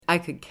I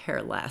could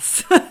care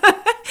less.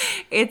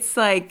 It's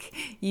like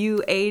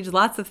you age,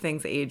 lots of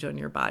things age on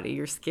your body.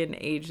 Your skin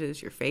ages,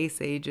 your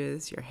face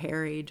ages, your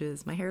hair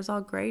ages. My hair's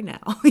all gray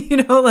now,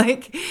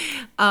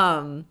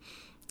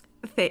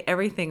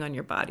 everything on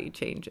your body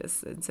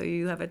changes. And so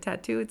you have a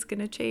tattoo, it's going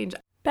to change.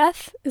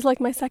 Beth is like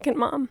my second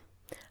mom.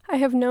 I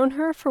have known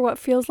her for what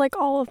feels like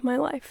all of my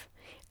life.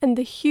 And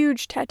the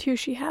huge tattoo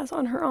she has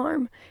on her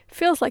arm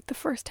feels like the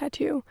first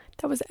tattoo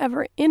that was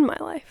ever in my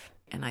life.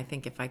 And I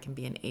think if I can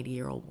be an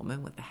 80-year-old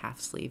woman with a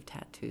half-sleeve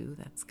tattoo,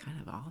 that's kind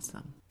of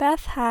awesome.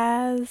 Beth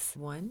has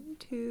 4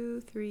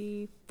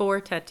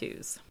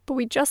 tattoos. But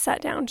we just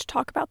sat down to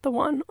talk about the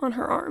one on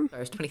her arm. I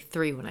was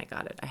 23 when I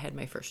got it. I had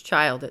my first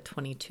child at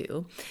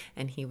 22,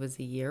 and he was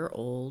a year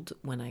old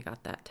when I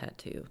got that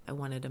tattoo. I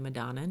wanted a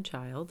Madonna and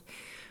child,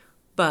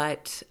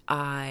 but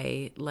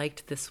I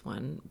liked this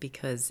one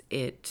because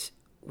it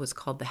was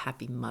called the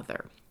Happy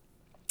Mother.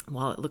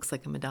 While it looks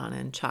like a Madonna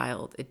and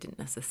child, it didn't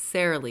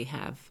necessarily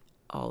have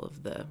all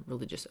of the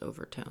religious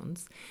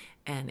overtones,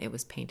 and it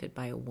was painted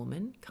by a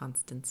woman,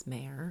 Constance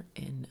Mayer,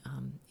 in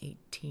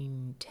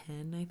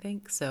 1810, I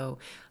think. So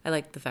I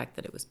liked the fact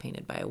that it was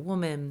painted by a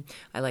woman.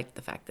 I liked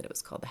the fact that it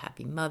was called the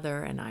Happy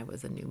Mother, and I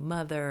was a new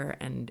mother,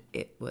 and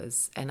I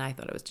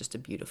thought it was just a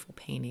beautiful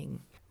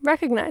painting.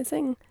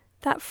 Recognizing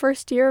that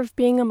first year of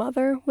being a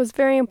mother was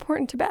very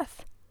important to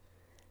Beth.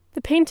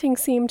 The painting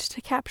seemed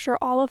to capture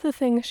all of the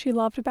things she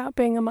loved about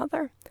being a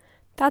mother.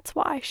 That's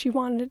why she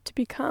wanted it to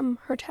become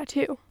her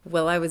tattoo.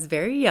 Well, I was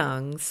very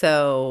young,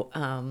 so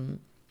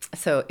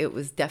it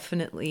was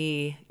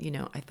definitely,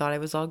 I thought I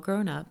was all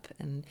grown up,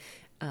 and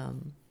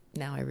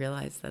now I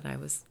realize that I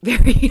was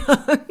very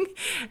young,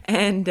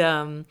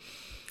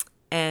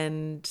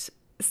 and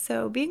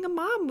so being a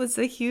mom was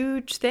a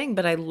huge thing,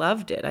 but I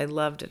loved it. I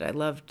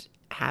loved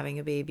having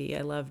a baby.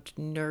 I loved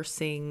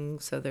nursing.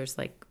 So there's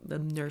like the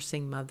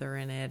nursing mother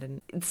in it.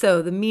 And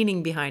so the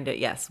meaning behind it,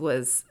 yes,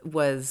 was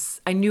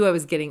I knew I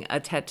was getting a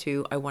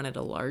tattoo. I wanted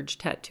a large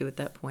tattoo at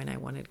that point. I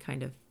wanted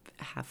kind of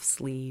half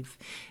sleeve.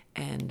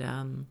 And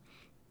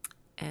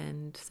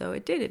so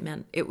it did. It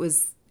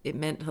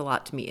meant a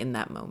lot to me in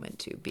that moment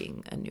too,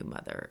 being a new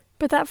mother.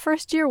 But that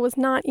first year was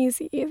not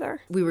easy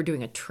either. We were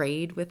doing a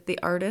trade with the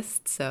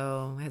artist,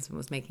 so my husband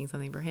was making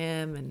something for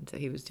him, and so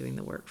he was doing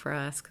the work for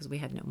us because we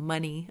had no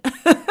money.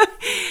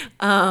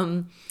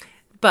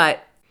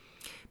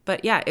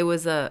 But yeah, it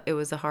was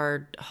a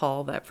hard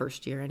haul that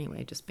first year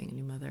anyway, just being a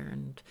new mother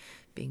and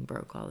being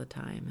broke all the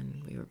time,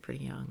 and we were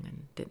pretty young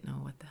and didn't know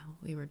what the hell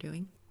we were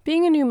doing.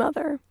 Being a new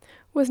mother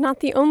was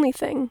not the only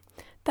thing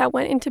that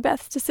went into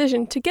Beth's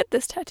decision to get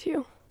this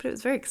tattoo. But it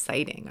was very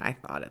exciting, I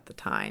thought, at the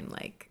time.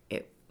 Like,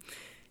 it,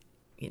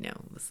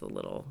 was a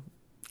little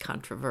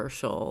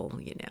controversial,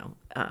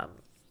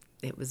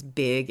 it was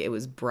big, it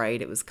was bright,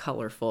 it was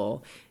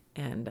colorful,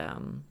 and I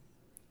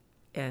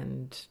don't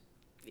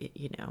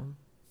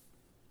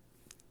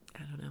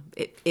know.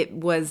 It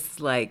was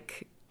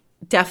like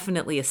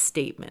definitely a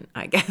statement,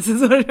 I guess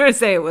is what I'm trying to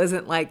say. It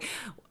wasn't like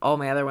all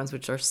my other ones,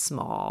 which are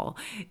small,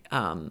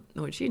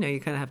 which, you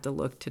kind of have to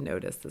look to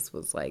notice. This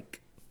was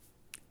like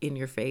in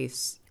your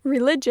face.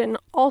 Religion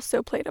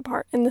also played a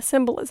part in the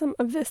symbolism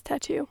of this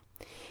tattoo.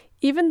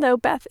 Even though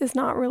Beth is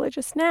not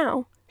religious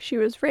now, she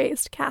was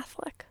raised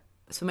Catholic.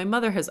 So my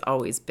mother has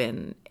always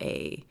been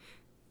a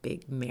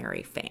big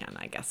Mary fan,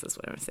 I guess is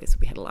what I would say. So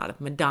we had a lot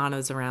of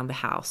Madonnas around the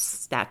house,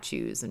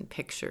 statues and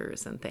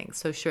pictures and things.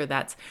 So sure,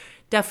 that's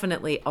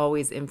definitely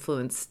always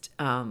influenced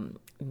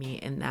me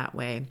in that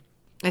way.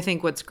 I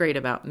think what's great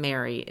about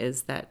Mary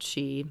is that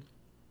she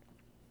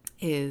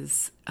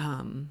is,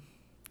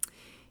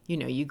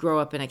 you grow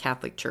up in a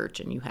Catholic church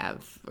and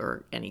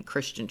or any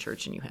Christian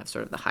church, and you have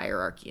sort of the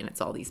hierarchy, and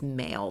it's all these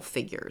male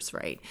figures,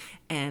 right?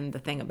 And the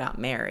thing about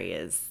Mary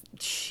is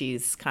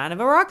she's kind of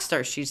a rock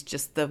star. She's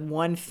just the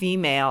one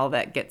female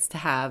that gets to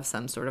have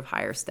some sort of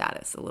higher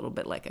status, a little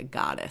bit like a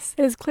goddess.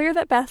 It is clear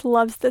that Beth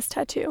loves this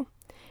tattoo,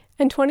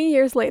 and 20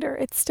 years later,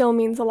 it still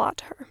means a lot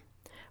to her.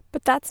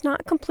 But that's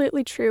not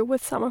completely true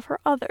with some of her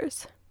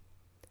others.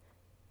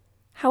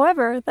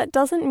 However, that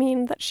doesn't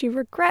mean that she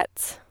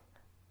regrets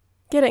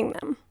getting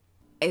them.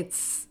 It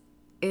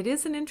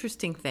is an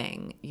interesting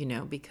thing,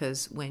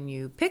 because when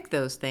you pick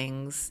those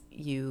things,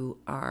 you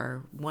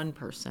are one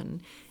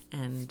person,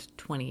 and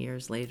 20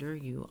 years later,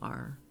 you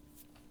are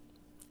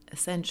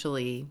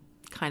essentially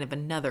kind of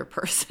another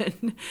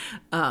person.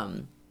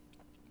 And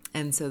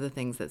so the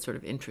things that sort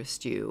of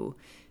interest you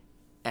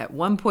at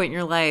one point in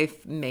your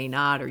life may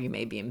not, or you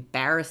may be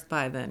embarrassed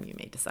by them. You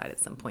may decide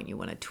at some point you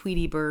want a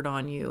Tweety bird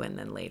on you, and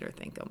then later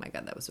think, oh my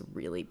God, that was a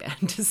really bad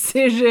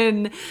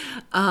decision.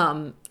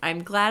 I'm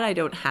glad I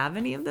don't have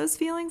any of those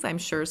feelings. I'm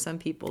sure some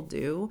people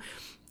do.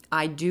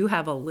 I do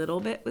have a little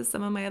bit with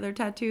some of my other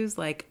tattoos.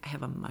 Like I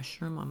have a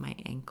mushroom on my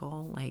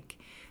ankle,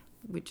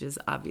 which is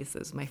obvious. It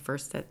was my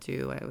first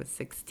tattoo. I was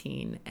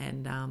 16,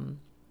 and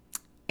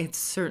it's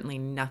certainly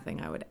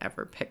nothing I would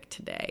ever pick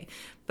today.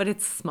 But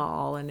it's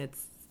small and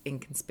it's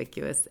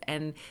inconspicuous,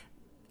 and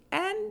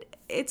And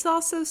it's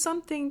also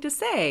something to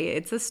say.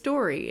 It's a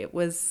story. It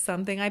was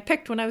something I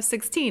picked when I was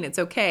 16. It's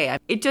okay.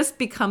 It just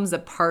becomes a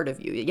part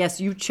of you. Yes,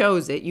 you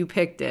chose it. You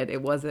picked it.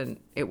 It wasn't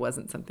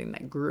something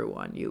that grew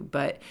on you.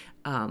 But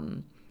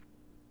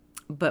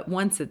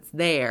once it's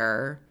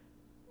there,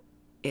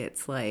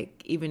 it's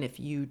like, even if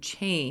you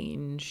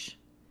change,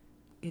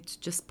 it's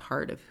just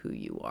part of who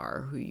you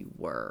are, who you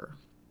were.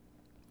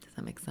 Does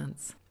that make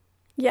sense?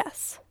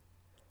 Yes,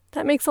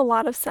 that makes a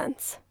lot of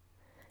sense.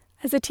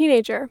 As a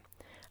teenager,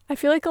 I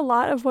feel like a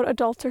lot of what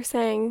adults are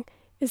saying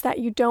is that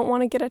you don't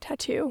want to get a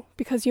tattoo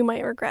because you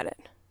might regret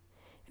it.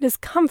 It is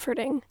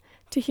comforting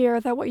to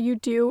hear that what you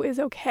do is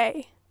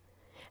okay,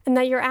 and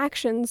that your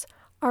actions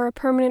are a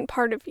permanent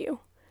part of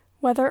you,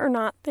 whether or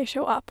not they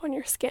show up on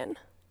your skin.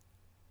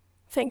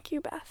 Thank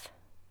you, Beth.